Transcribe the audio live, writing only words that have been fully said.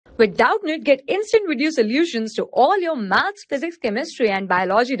With Doubtnut, get instant video solutions to all your maths, physics, chemistry, and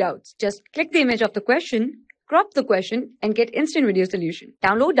biology doubts. Just click the image of the question, crop the question, and get instant video solution.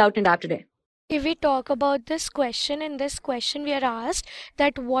 Download Doubtnut app today. If we talk about this question, in this question we are asked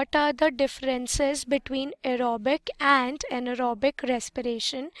that what are the differences between aerobic and anaerobic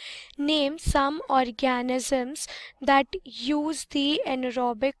respiration. Name some organisms that use the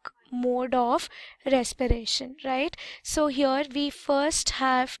anaerobic mode of respiration, right? So here we first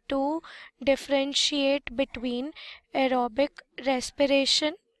have to differentiate between aerobic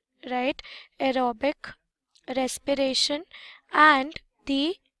respiration, right? Aerobic respiration and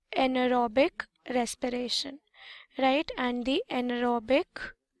the anaerobic respiration, right? And the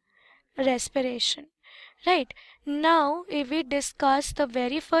anaerobic respiration, right? Now if we discuss the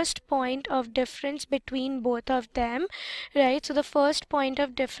very first point of difference between both of them, right? So the first point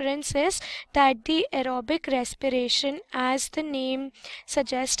of difference is that the aerobic respiration, as the name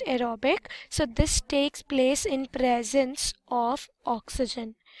suggests, aerobic, so this takes place in presence of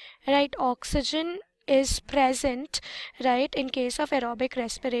oxygen, right? Oxygen is present, right, in case of aerobic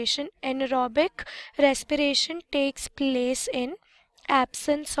respiration. Anaerobic respiration takes place in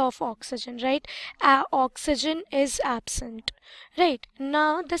absence of oxygen, right? Oxygen is absent, right?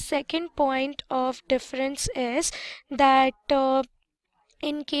 Now the second point of difference is that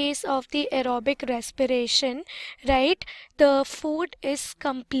in case of the aerobic respiration, right, the food is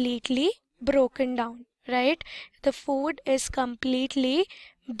completely broken down, right? The food is completely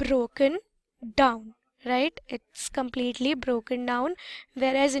broken down, right? It's completely broken down,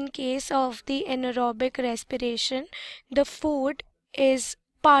 whereas in case of the anaerobic respiration, the food is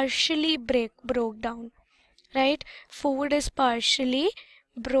partially broke down, right? Food is partially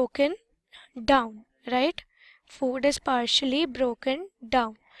broken down, right? Food is partially broken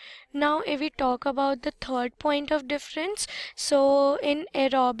down. Now if we talk about the third point of difference, so in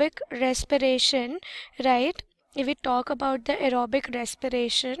aerobic respiration, right, if we talk about the aerobic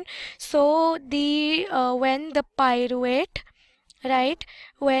respiration, so the when the pyruvate, right,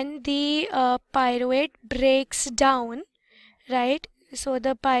 when the pyruvate breaks down, right, so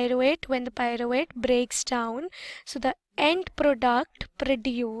the pyruvate, when the pyruvate breaks down, so the end product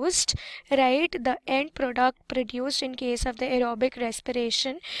produced, right, the end product produced in case of the aerobic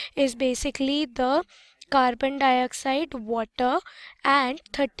respiration is basically the carbon dioxide, water, and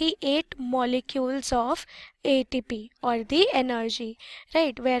 38 molecules of ATP or the energy,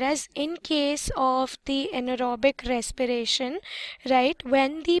 right? Whereas in case of the anaerobic respiration, right,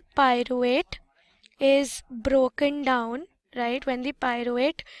 when the pyruvate is broken down, right, when the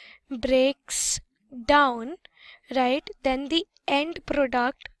pyruvate breaks down, right, then the end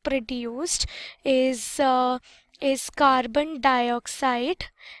product produced is carbon dioxide,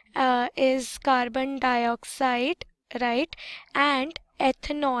 right, and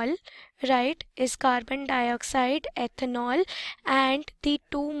ethanol, right, is carbon dioxide, ethanol, and the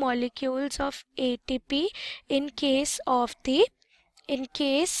two molecules of ATP in case of the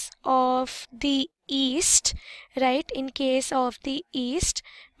yeast, right, in case of the yeast,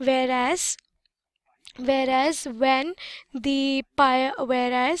 whereas when the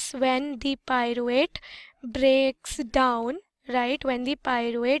pyruvate breaks down, right, when the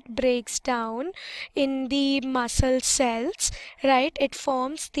pyruvate breaks down in the muscle cells, right, it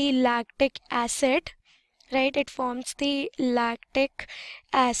forms the lactic acid, right, it forms the lactic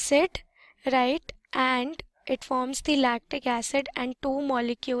acid, right, and it forms the lactic acid and two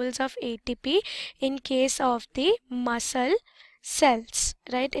molecules of ATP in case of the muscle cells,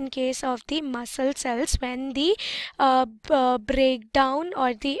 right, in case of the muscle cells, when the breakdown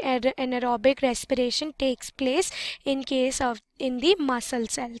or the anaerobic respiration takes place in the muscle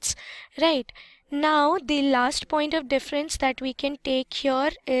cells, right? Now the last point of difference that we can take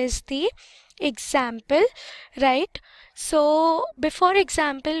here is the example, right? So before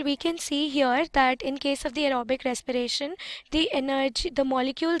example, we can see here that in case of the aerobic respiration, the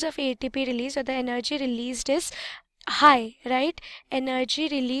molecules of ATP released, or the energy released, is high, right? Energy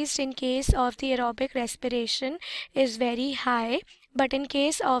released in case of the aerobic respiration is very high, but in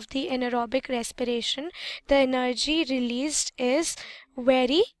case of the anaerobic respiration, the energy released is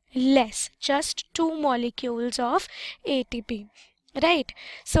very less, just 2 molecules of ATP, right?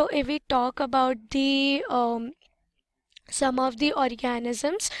 So if we talk about the some of the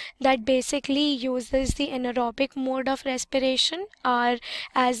organisms that basically uses the anaerobic mode of respiration are,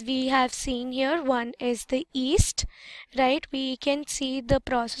 as we have seen here, one is the yeast, right? We can see the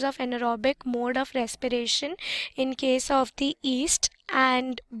process of anaerobic mode of respiration in case of the yeast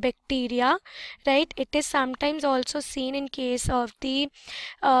and bacteria, right? It is sometimes also seen in case of the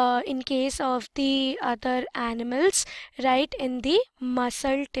other animals, right? In the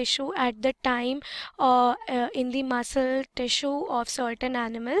muscle tissue at the time, in the muscle tissue of certain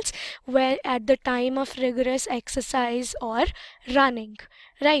animals, where at the time of rigorous exercise or running,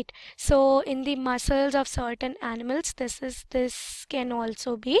 right? So in the muscles of certain animals, this can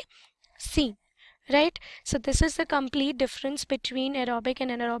also be seen, right? So this is the complete difference between aerobic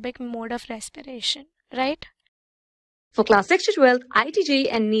and anaerobic mode of respiration, right? For class 6 to 12, IIT JEE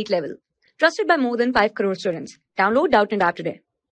and NEET level. Trusted by more than 5 crore students. Download Doubtnut app today.